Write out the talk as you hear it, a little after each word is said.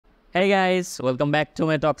Hey guys, welcome back to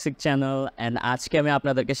my toxic channel and আজকে আমি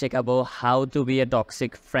আপনাদেরকে শেখাবো how to be a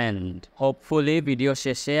toxic friend. Hopefully video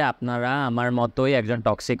শেষে আপনারা আমার মতোই একজন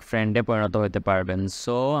টক্সিক ফ্রেন্ডে পরিণত হতে পারবেন।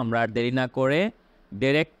 সো আমরা আর দেরি না করে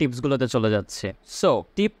ডাইরেক্ট টিপসগুলোতে চলে যাচ্ছে। সো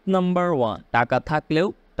টিপ নাম্বার 1, টাকা থাকলেও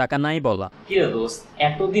টাকা নাই বলা। কি রে দোস্ত,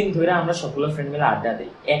 এতদিন ধরে আমরা সকল ফ্রেন্ড মিলে আড্ডা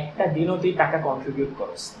দিই, একটা দিনও তুই টাকা কন্ট্রিবিউট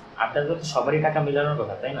করস না। আড্ডা তো সবারই টাকা মেলানোর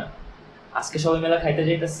কথা, তাই না? আজকে সবাই মেলা খাইতে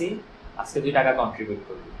যাইতেছি, আজকে তুই টাকা কন্ট্রিবিউট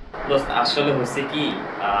করবি। দোস্ত আসলে হয়েছে কি,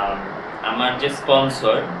 আমার যে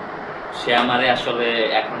স্পন্সর সে আমারে আসলে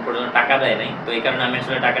এখন পর্যন্ত টাকা দেয় নাই, তো এই কারণে আমি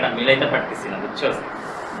আসলে টাকাটা মিলাইতে পারতেছি না, বুঝছো?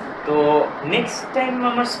 তো নেক্সট টাইম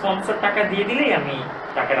আমার স্পন্সর টাকা দিয়ে দিলেই আমি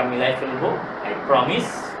টাকাটা মিলাই ফেলবো। আই প্রমিস,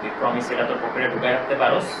 তুই প্রমিস এটা তোর পকেটে ঢুকাই রাখতে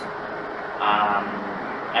পারোস।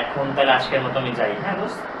 এখন তাহলে আজকের মতো আমি যাই। হ্যাঁ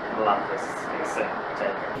দোস্ত, আল্লাহ হাফেজ। ঠিক আছে,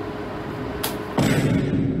 যাই।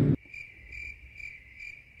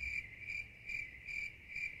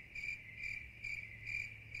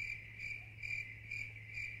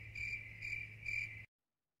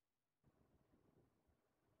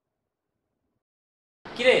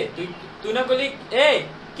 কিরে তুই তুই না কইলি এই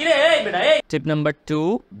কিরে এই বেটা এই। টিপ নাম্বার 2,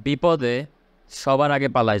 বিপদে সবার আগে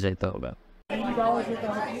পালায় যাইতে হবে।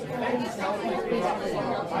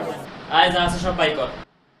 আয় যা আছে সব পাই কর।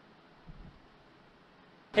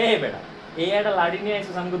 হে বেটা, এই একটা লাড়ি নিয়ে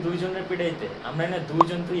আইছিস আমাকে দুইজনের পিড়াইতে, আমরা না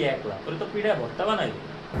দুইজন তুই একলা, তোর তো পিড়া ভর্তা বানাই।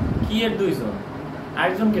 কি এর দুইজন?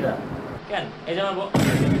 আরেকজন কিরা? কেন এই যে আমার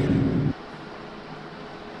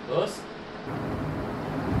দোস্ত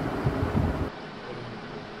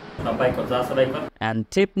সবাই কর, যা সবাই কর। And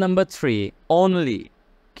tip number 3, only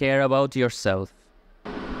care about yourself.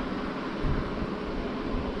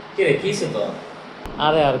 কিরে কিছে তো?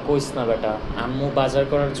 আরে আর কইস না বেটা, আম্মু বাজার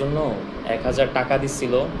করার জন্য 1000 টাকা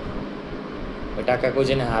দিছিল, ওই টাকা কই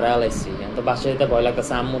জেনে হারা লাইছি। আমি তো বাসায় যেতে ভয়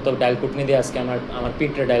লাগতেছে, আম্মু তো ডাল কুটনি দিয়ে আজকে আমার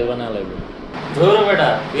পিঠে ডাল বানা লাগবে। ধরো বেটা,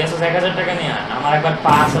 তুই আসছিস 1000 টাকা নিয়ে, আমার একবার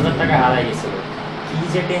 5000 টাকা হারাই গেছিল। কি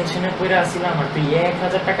যে টেনশনে পড়ে আসছিলাম, আর তুই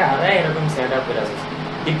 1000 টাকা হারাই এরকম সেট আপ করে আসছিস।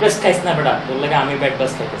 ডিপ্রেস খাইস না বেটা, তোর লাগে আমি ব্যাড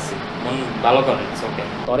বাস খাইতেছি, মন ভালো করে। ওকে,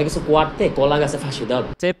 তোরে কিছু কোয়ারতে কলা গাছে ফাঁসি দাও।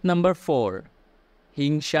 Tip number 4,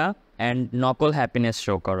 হিংসা and নকল হ্যাপিনেস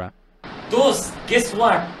শো করা। দোস্ত গেস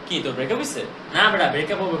হোয়াট, কি তোর ব্রেকআপ হইছে? না বেটা,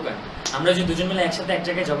 ব্রেকআপ হবে কেন? আমরা যে দুজন মিলে একসাথে এক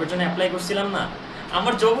জায়গায় জবের জন্য অ্যাপ্লাই করছিলাম না,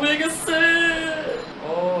 আমার জব হয়ে গেছে।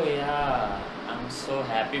 ও ইয়া, I am so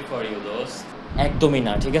happy for you দোস্ত। একদমই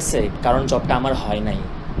না, ঠিক আছে, কারণ জবটা আমার হয় নাই,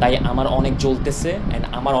 তাই আমার অনেক জ্বলতেছে এন্ড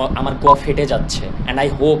আমার গোয়া ফেটে যাচ্ছে and I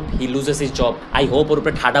hope he loses his job. I hope ওর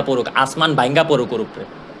উপরে ঠাডা পড়ুক, আসমান ভাঙ্গা পড়ুক ওর উপরে।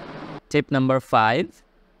 টিপ নাম্বার 5,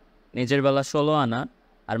 নিজের বেলা 16 আনা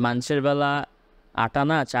আর মানুষের বেলা 8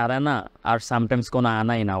 আনা, 4 আনা আর সামটাইমস কোনো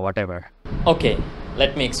আনাই না, what ever. Okay,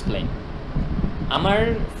 let me explain. আমার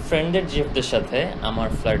ফ্রেন্ডের জিএফদের সাথে আমার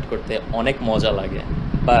ফ্লার্ট করতে অনেক মজা লাগে,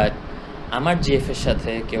 বাট আমার জিএফের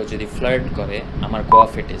সাথে কেউ যদি ফ্লার্ট করে আমার গোয়া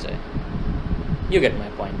ফেটে যায়। You get my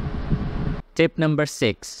point. Tip number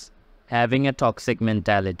 6, having a toxic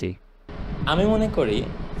mentality. আমি মনে করি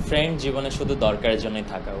ফ্রেন্ড জীবনে শুধু দরকারের জন্যই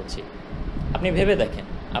থাকা উচিত। আপনি ভেবে দেখেন,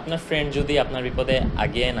 আপনার ফ্রেন্ড যদি আপনার বিপদে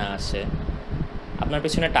আগিয়ে না আসে, আপনার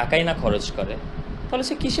পেছনে টাকাই না খরচ করে, তাহলে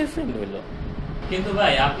সে কিসের ফ্রেন্ড হইল? কিন্তু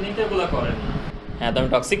ভাই আপনি তো এগুলো করেন না। হ্যাঁ, তো আমি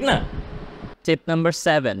টক্সিক না? টিপ নাম্বার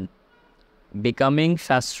 7, বিকামিং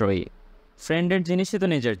সাশ্রয়ী। ফ্রেন্ডের জিনিসই তো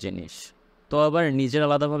নিজের জিনিস, তো আবার নিজের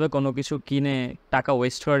আলাদাভাবে কোনো কিছু কিনে টাকা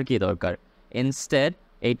ওয়েস্ট হওয়ার কী দরকার? ইনস্টেড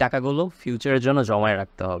এই টাকাগুলো ফিউচারের জন্য জমায়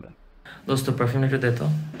রাখতে হবে। দোস্ত পারফিউম একটু দে তো।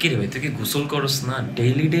 কি রে ভাই, তুই কি গোসল করস না?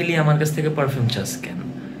 ডেইলি ডেইলি আমার কাছ থেকে পারফিউম চাস কেন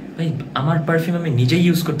ভাই? আমার পারফিউম আমি নিজেই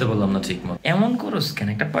ইউজ করতে বললাম না ঠিক মতো, এমন করস কেন?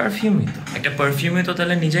 একটা পারফিউমই তো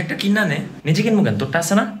তাহলে নিজে একটা কিনা নে। নিজে কিনবো কেন, তোরটা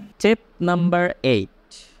আছে না? টিপ নাম্বার 8,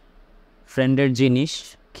 ফ্রেন্ডের জিনিস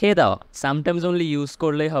খেয়ে দাও। সামটাইমস অনলি ইউজ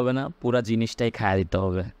করলেই হবে না, পুরা জিনিসটাই খায়া দিতে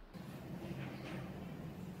হবে।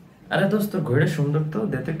 আরে দোস্ত, তোর ঘড়িটা সুন্দর তো,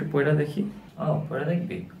 দে তো একটু পয়টা দেখি। ও পয়টা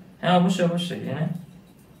দেখবি? হ্যাঁ অবশ্যই অবশ্যই, হ্যাঁ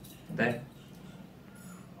দেখ।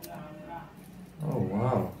 ও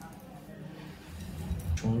ওয়াও,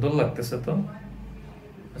 সুন্দর লাগতেছে তো।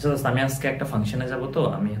 আচ্ছা দোস্ত, আমি আজকে একটা ফাংশনে যাবো, তো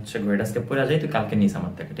আমি ঘড়িটা আজকে পরে যাই, তুই কালকে নিস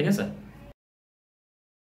আমার থেকে, ঠিক আছে?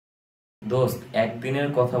 দোস্ত একদিনের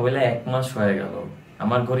কথা বলে 1 মাস হয়ে গেল,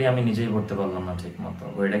 আমার ঘড়ি আমি নিজেই পড়তে পারলাম না ঠিক মতো।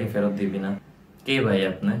 ঘড়িটাকে ফেরত দিবি না? কে ভাই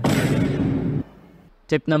আপনি?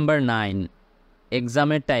 টিপ নাম্বার 9,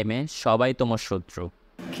 এক্সামের টাইমে সবাই তোমার শত্রু।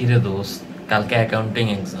 কিরে দোস্ত, কালকে অ্যাকাউন্টিং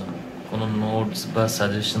এক্সাম, কোনো নোটস বা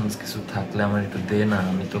সাজেশনস কিছু থাকলে আমার একটু দে না।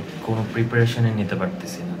 আমি তো কোনো প্রিপারেশনই নিতে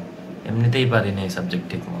পারতেছি না, এমনিতেই পারি না এই সাবজেক্ট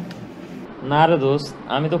ঠিক মতো। না রে দোস্ত,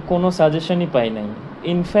 আমি তো কোনো সাজেশনই পাই নাই।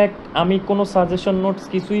 ইনফ্যাক্ট আমি কোনো সাজেশন নোটস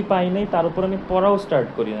কিছুই পাই নাই, তার উপর আমি পড়াও স্টার্ট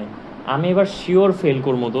করি নাই। আমি এবার শিওর ফেল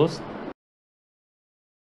করবো দোস্ত।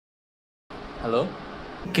 হ্যালো,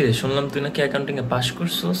 কে রে, শুনলাম তুই নাকি অ্যাকাউন্টিংয়ে পাশ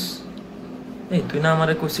করছস। এই তুই না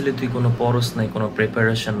আমারে কইছিলি তুই কোনো পড়স নাই, কোনো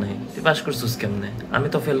প্রিপারেশন নাই, তুই পাশ করছস কেমনে? আমি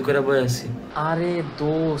তো ফেল করে বই আছি। আরে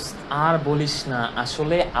দোস্ত আর বলিস না,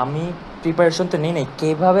 আসলে আমি প্রিপারেশন তো নেই নাই,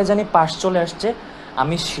 কিভাবে জানি পাশ চলে আসছে।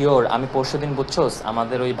 আমি শিওর আমি পরশুদিন বুঝছস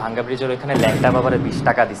আমাদের ওই ভাঙ্গা ব্রিজের ওইখানে ল্যাংটা বাবারে 20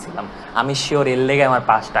 টাকা দিছিলাম। আমি শিওর এর লেগে আমার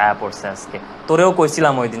 5 টাকা পড়ছে আজকে। তোরেও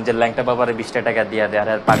কইছিলাম ওই দিন যে ল্যাংটা বাবারে 20 টাকা দিয়া দে, আর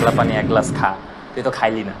পাগলা পানি এক গ্লাস খা, তুই তো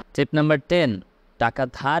খাইলি না। টিপ নাম্বার 10, টাকা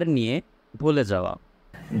ধার নিয়ে ভুলে যাওয়া।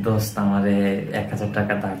 দোস্ত আমারে 1000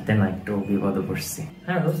 টাকা ধার দে না, একটু বিপদে পড়ছি।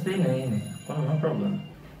 হ্যাঁ দোস্ত, এই নেই কোনো নো প্রবলেম।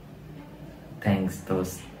 থ্যাঙ্কস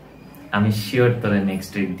দোস্ত, আমি শিওর তোরে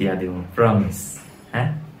নেক্সট উইক দিয়া দিব, প্রমিস। হ্যাঁ,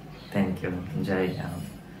 থ্যাংক ইউ, জয় রাম।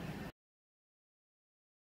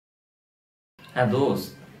 হ্যাঁ দোস্ত,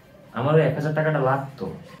 আমার 1000 টাকাটা লাগতো।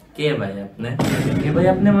 কে ভাই আপনি? কে ভাই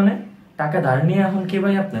আপনি মানে? টাকা ধার নিয়ে এখন কে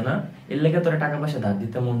ভাই আপনি না? এর লেগে তোরে টাকা পয়সা ধার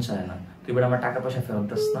দিতে মন চায় না, তুই এবার আমার টাকা পয়সা ফেরত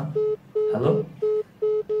দিস না। Hello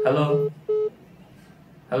hello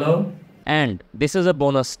hello. And this is a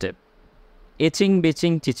bonus step, etching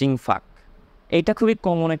বিচিং চিচিং ফাক। এটা খুবই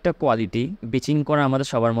কমন একটা কোয়ালিটি, বিচিং করা আমাদের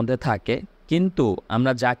সবার মধ্যে থাকে, কিন্তু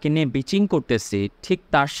আমরা যাকে নিয়ে বিচিং করতেছি ঠিক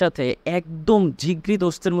তার সাথে একদম জিগরি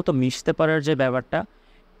দোস্তের মতো মিশতে পারার যে ব্যাপারটা,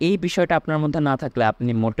 এই বিষয়টা আপনার মধ্যে না থাকলে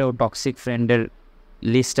আপনি মোটেও টক্সিক ফ্রেন্ডের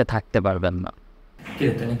লিস্টে থাকতে পারবেন না। কে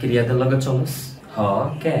তুই নাকি রিয়াদের লগে চলস? হ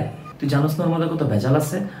কে? তুই জানোস না ওর মধ্যে কত ভেজাল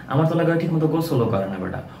আছে? আমার তো লাগে ঠিক মতো গোসলও করে না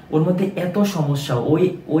বেটা। ওর মধ্যে এত সমস্যা, ওই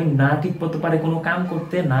ওই না ঠিক করতে পারে কোনো কাম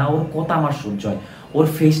করতে, না ওর কথা আমার সহ্য হয়। ওর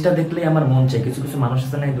ফেসটা দেখলেই আমার মন চায়। কিছু কিছু মানুষ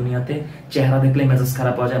আছে না এই দুনিয়াতে, চেহারা দেখলে মেজাজ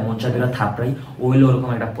খারাপ হয়ে যায়, মন চায় বেরা থাপড়াই, ওইলে ওরকম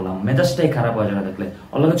একটা পোলাম, মেজাজটাই খারাপ হয়ে যায় দেখলে।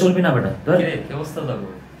 ওর লগে চলবি না বেটা। কি অবস্থা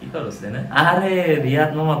লাগবে? কি করছ না? আরে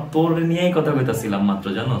রিয়াদ মামা, তোর নিয়েই কথা কইতাছিলাম মাত্র,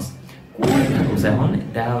 জানোস? কই থাকোস এখন?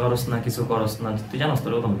 দেখা করস না, কিছু করস না, তুই জানোস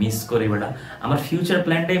তোর কত মিস করি বেটা। আমার ফিউচার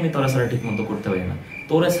প্ল্যানটাই আমি তোরা ছাড়া ঠিক মতো করতে পারি না।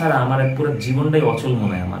 তোরে ছাড়া আমার পুরো জীবনটাই অচল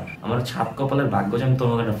মনে হয়। আমার ছাদ কপালের ভাগ্য যে আমি তোর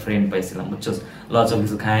মতো একটা ফ্রেন্ড পাইছিলাম, বুঝছস? লচল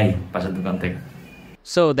কিছু খাই পাশের দোকান থেকে।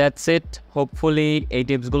 সো দ্যাটস ইট, হোপফুলি এই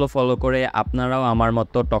টিপসগুলো ফলো করে আপনারাও আমার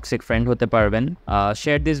মতো টক্সিক ফ্রেন্ড হতে পারবেন।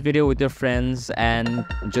 Share this video with your friends, and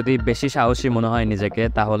যদি বেশি সাহসী মনে হয় নিজেকে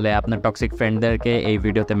তাহলে আপনার টক্সিক ফ্রেন্ডদেরকে এই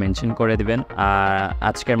ভিডিওতে মেনশন করে দিবেন। আর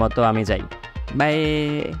আজকের মতো আমি যাই, বাই।